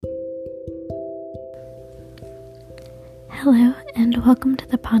Hello and welcome to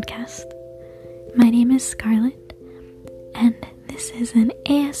the podcast. My name is Scarlett and this is an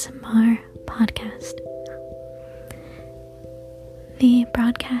ASMR podcast. The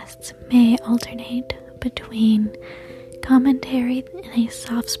broadcasts may alternate between commentary in a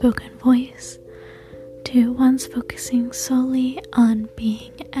soft-spoken voice to ones focusing solely on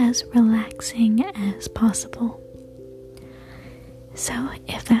being as relaxing as possible. So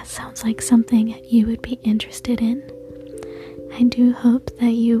if that sounds like something you would be interested in, I do hope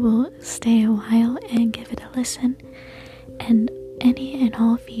that you will stay a while and give it a listen, and any and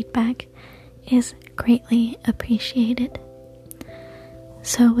all feedback is greatly appreciated.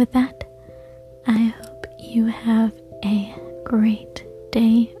 So with that, I hope you have a great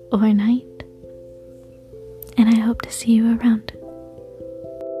day or night, and I hope to see you around.